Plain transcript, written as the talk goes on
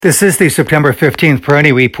This is the September 15th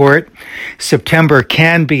Peroni Report. September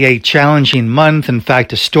can be a challenging month. In fact,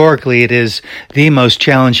 historically, it is the most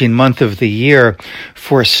challenging month of the year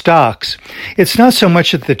for stocks. It's not so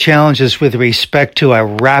much that the challenge is with respect to a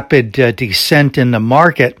rapid descent in the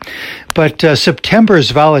market, but September's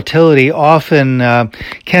volatility often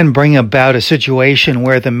can bring about a situation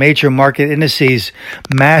where the major market indices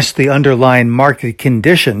mask the underlying market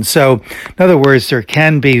conditions. So, in other words, there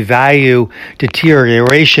can be value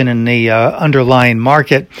deterioration in the underlying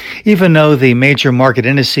market, even though the major market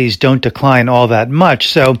indices don't decline all that much.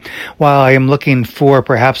 So while I am looking for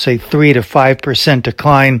perhaps a 3 to 5%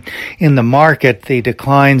 decline in the market, the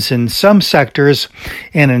declines in some sectors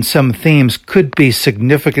and in some themes could be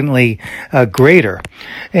significantly greater.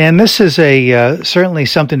 And this is certainly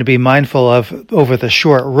something to be mindful of over the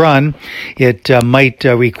short run. It might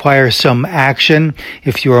require some action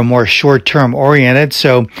if you are more short-term oriented.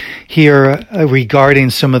 So here regarding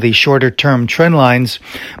some of the shorter-term trend lines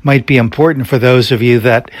might be important for those of you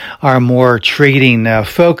that are more trading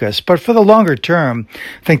focused. But for the longer term,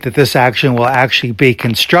 I think that this action will actually be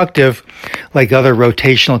constructive. Like other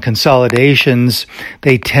rotational consolidations,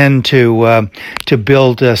 they tend to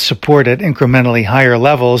build support at incrementally higher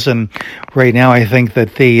levels. And right now, I think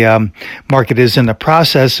that the market is in the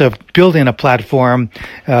process of building a platform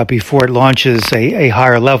before it launches a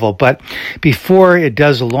higher level. But before it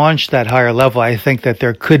does launch that higher level, I think that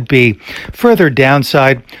there could be further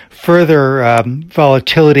downside, further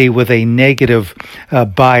volatility with a negative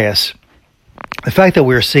bias. The fact that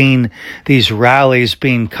we're seeing these rallies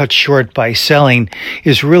being cut short by selling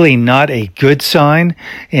is really not a good sign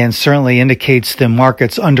and certainly indicates the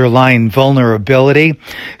market's underlying vulnerability.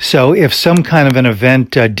 So if some kind of an event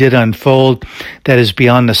did unfold that is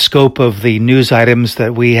beyond the scope of the news items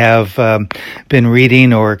that we have been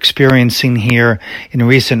reading or experiencing here in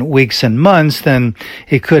recent weeks and months, then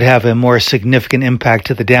it could have a more significant impact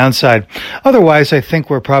to the downside. Otherwise, I think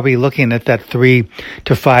we're probably looking at that 3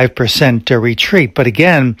 to 5% retreat. But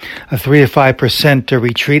again, a 3 to 5%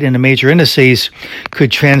 retreat in the major indices could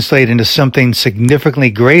translate into something significantly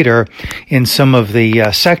greater in some of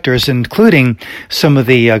the sectors, including some of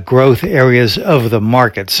the growth areas of the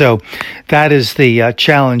market. So that is the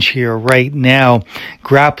challenge here right now,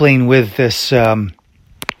 grappling with this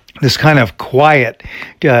kind of quiet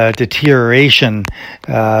deterioration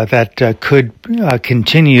that could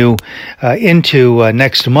continue into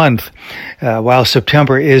next month. While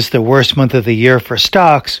September is the worst month of the year for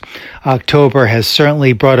stocks, October has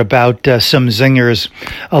certainly brought about some zingers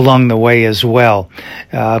along the way as well.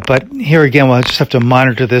 But here again, we'll just have to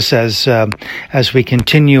monitor this as we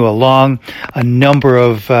continue along. A number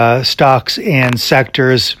of stocks and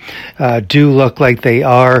sectors do look like they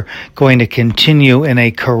are going to continue in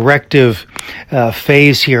a corrective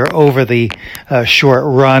phase here over the short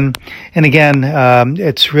run. And again,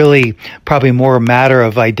 it's really probably more a matter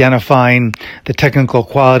of identifying the technical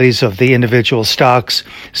qualities of the individual stocks,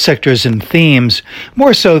 sectors, and themes,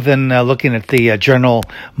 more so than looking at the general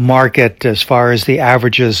market as far as the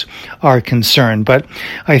averages are concerned. But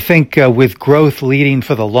I think with growth leading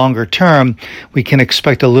for the longer term, we can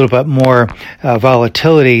expect a little bit more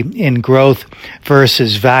volatility in growth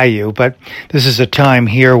versus value. But this is a time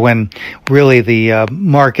here when really the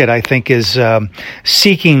market, I think, is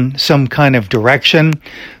seeking some kind of direction,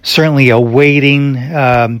 certainly awaiting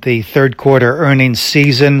the third quarter earnings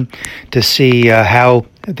season to see how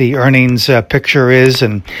the earnings picture is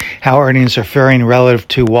and how earnings are faring relative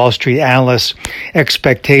to Wall Street analysts'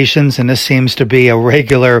 expectations. And this seems to be a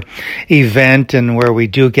regular event and where we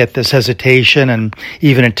do get this hesitation and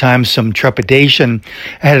even at times some trepidation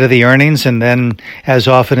ahead of the earnings. And then, as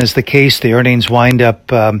often is the case, the earnings wind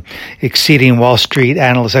up exceeding Wall Street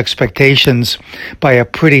analysts' expectations by a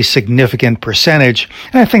pretty significant percentage.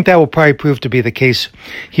 And I think that will probably prove to be the case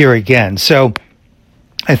here again. So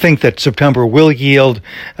I think that September will yield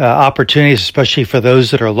opportunities, especially for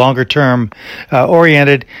those that are longer term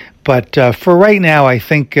oriented. But for right now, I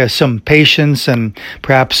think some patience and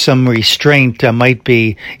perhaps some restraint might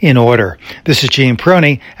be in order. This is Gene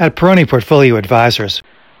Peroni at Peroni Portfolio Advisors.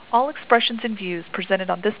 All expressions and views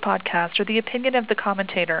presented on this podcast are the opinion of the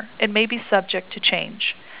commentator and may be subject to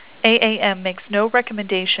change. AAM makes no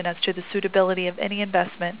recommendation as to the suitability of any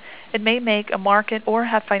investment. It may make a market or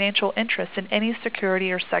have financial interest in any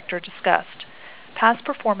security or sector discussed. Past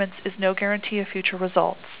performance is no guarantee of future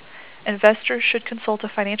results. Investors should consult a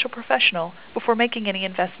financial professional before making any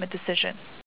investment decision.